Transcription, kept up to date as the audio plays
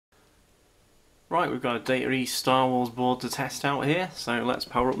Right, we've got a Data East Star Wars board to test out here, so let's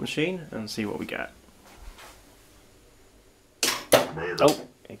power up the machine and see what we get. Oh,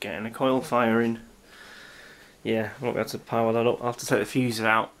 you're getting a coil firing. Yeah, I won't be able to power that up. I'll have to take the fuses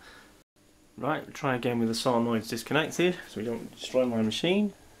out. Right, we'll try again with the solenoids disconnected so we don't destroy my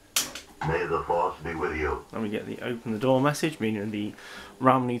machine. May the force be with you. And we get the open the door message, meaning the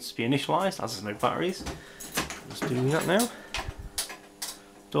RAM needs to be initialised as there's no batteries. Just doing that now.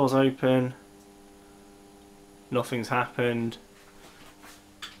 Door's open. Nothing's happened.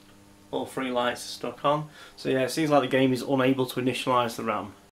 All three lights are stuck on. So yeah, it seems like the game is unable to initialise the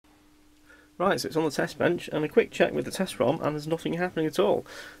RAM. Right, so it's on the test bench, and a quick check with the test ROM, and there's nothing happening at all.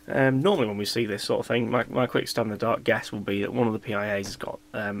 Normally when we see this sort of thing, my quick stab in the dark guess will be that one of the PIAs has got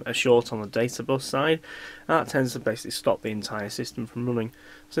a short on the data bus side, and that tends to basically stop the entire system from running.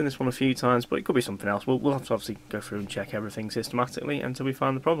 I've seen this one a few times, but it could be something else. We'll have to obviously go through and check everything systematically until we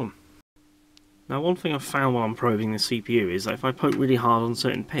find the problem. Now, one thing I've found while I'm probing the CPU is that if I poke really hard on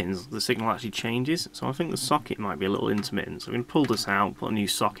certain pins, the signal actually changes, so I think the socket might be a little intermittent. So we can pull this out, put a new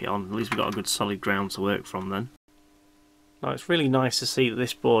socket on, at least we've got a good solid ground to work from then. Now, it's really nice to see that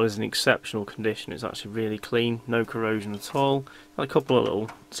this board is in exceptional condition. It's actually really clean, no corrosion at all. Had a couple of little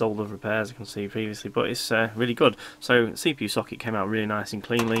solder repairs I can see previously, but it's really good. So the CPU socket came out really nice and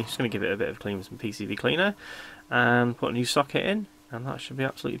cleanly. Just going to give it a bit of clean with some PCV cleaner, and put a new socket in, and that should be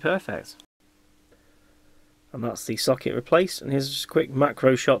absolutely perfect. And that's the socket replaced, and here's just a quick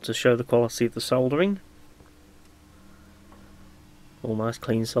macro shot to show the quality of the soldering. All nice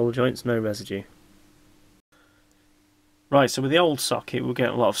clean solder joints, no residue. Right, so with the old socket we'll get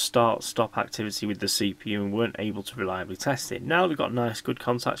a lot of start-stop activity with the CPU and weren't able to reliably test it. Now we've got nice good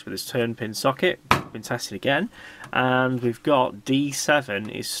contacts with this turn pin socket, been tested again, and we've got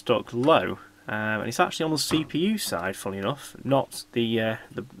D7 is stuck low. And it's actually on the CPU side, funny enough, not the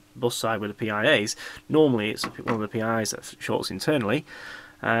bus side with the PIAs. Normally it's one of the PIAs that shorts internally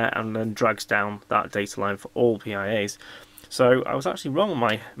and then drags down that data line for all PIAs. So I was actually wrong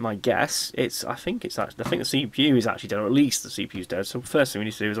on my guess. I think the CPU is actually dead, or at least the CPU is dead. So first thing we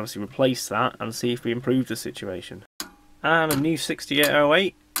need to do is obviously replace that and see if we improve the situation. And a new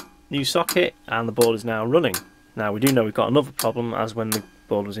 6808, new socket, and the board is now running. Now we do know we've got another problem, as when the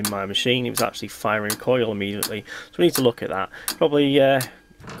board was in my machine, it was actually firing coil immediately. So we need to look at that. Probably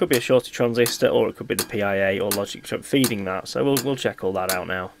could be a shorted transistor, or it could be the PIA or logic feeding that. So we'll check all that out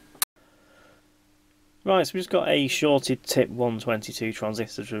now. Right, so we've just got a shorted tip 122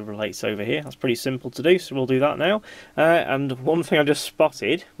 transistor to replace over here. That's pretty simple to do, so we'll do that now. And one thing I just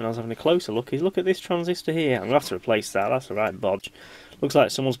spotted when I was having a closer look is, look at this transistor here. I'm going to have to replace that. That's a right bodge. Looks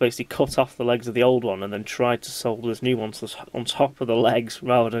like someone's basically cut off the legs of the old one and then tried to solder this new one on top of the legs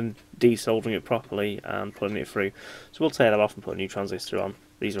rather than desoldering it properly and putting it through. So we'll take that off and put a new transistor on.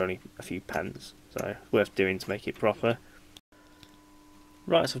 These are only a few pence, so worth doing to make it proper.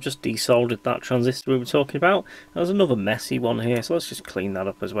 Right, so I've just desoldered that transistor we were talking about. There's another messy one here, so let's just clean that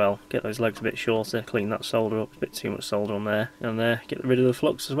up as well. Get those legs a bit shorter, clean that solder up, a bit too much solder on there, and get rid of the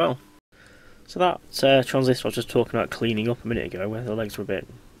flux as well. So that transistor I was just talking about cleaning up a minute ago, where the legs were a bit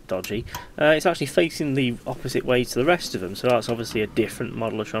dodgy, it's actually facing the opposite way to the rest of them, so that's obviously a different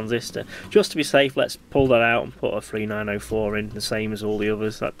model of transistor. Just to be safe, let's pull that out and put a 3904 in, the same as all the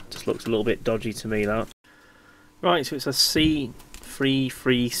others. That just looks a little bit dodgy to me, that. Right, so it's a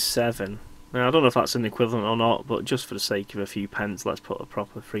C337. Now I don't know if that's an equivalent or not, but just for the sake of a few pence, let's put a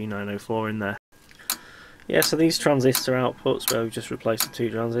proper 3904 in there. Yeah, so these transistor outputs, where we've just replaced the two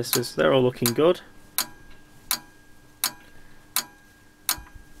transistors, they're all looking good.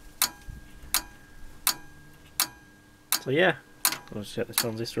 So yeah, I'll just check the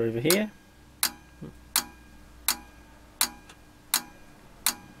transistor over here.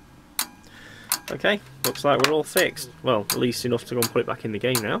 Okay, looks like we're all fixed. Well, at least enough to go and put it back in the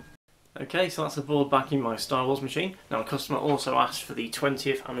game now. Okay, so that's the board back in my Star Wars machine. Now, a customer also asked for the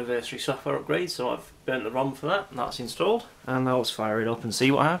 20th anniversary software upgrade, so I've burnt the ROM for that, and that's installed. And now let's fire it up and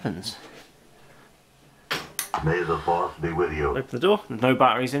see what happens. May the force be with you. Open the door. There's no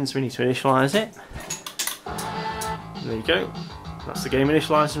batteries in, so we need to initialise it. There you go. That's the game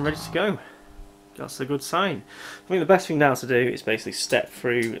initialised and ready to go. That's a good sign. I think the best thing now to do is basically step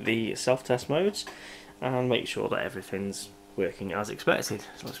through the self-test modes and make sure that everything's working as expected.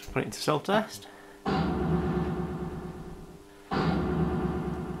 So let's put it into self-test.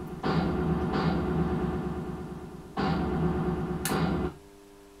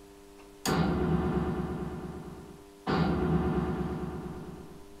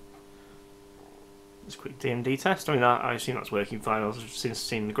 Just a quick DMD test. I mean, I assume that's working fine. I've since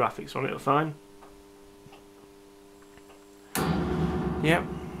seen the graphics on it are fine. Yep.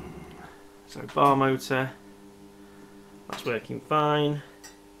 So bar motor, that's working fine.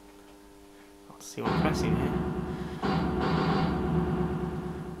 Let's see what I'm pressing here.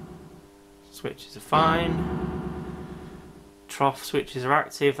 Switches are fine. Trough switches are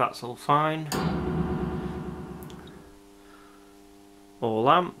active, that's all fine. All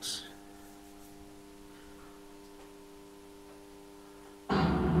lamps.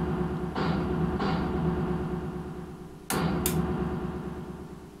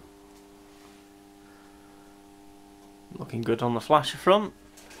 Looking good on the flasher front.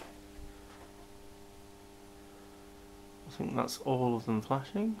 I think that's all of them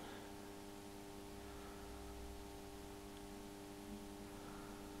flashing.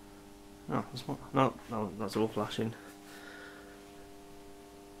 Oh, there's one. No, that's all flashing.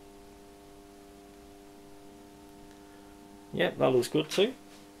 Yep, that looks good too.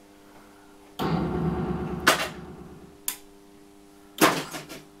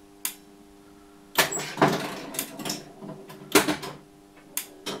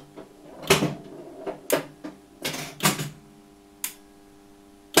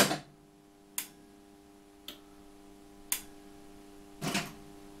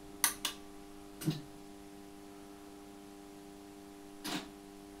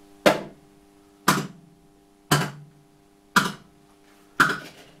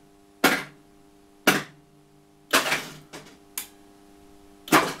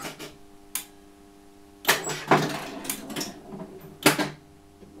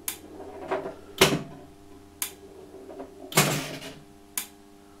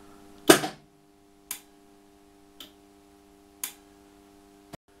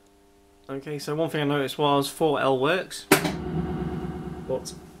 Okay, so one thing I noticed was 4L works,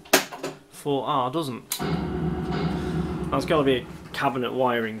 but 4R doesn't. That's got to be a cabinet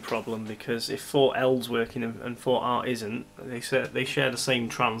wiring problem, because if 4L's working and 4R isn't, they share the same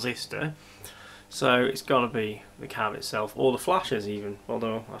transistor, so it's got to be the cab itself, or the flashers even,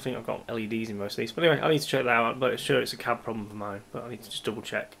 although I think I've got LEDs in most of these. But anyway, I need to check that out, but it's sure it's a cab problem for mine, but I need to just double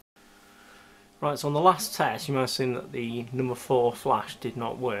check. Right, so on the last test you might have seen that the number 4 flash did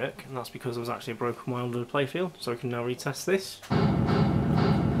not work, and that's because there was actually a broken wire under the playfield, so we can now retest this.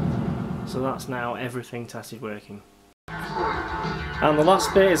 So that's now everything tested working. And the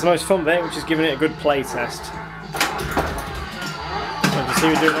last bit is the most fun bit, which is giving it a good play test. So you can see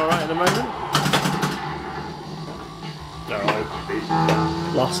we're doing alright at the moment. Alright,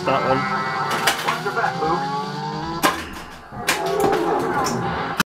 lost that one.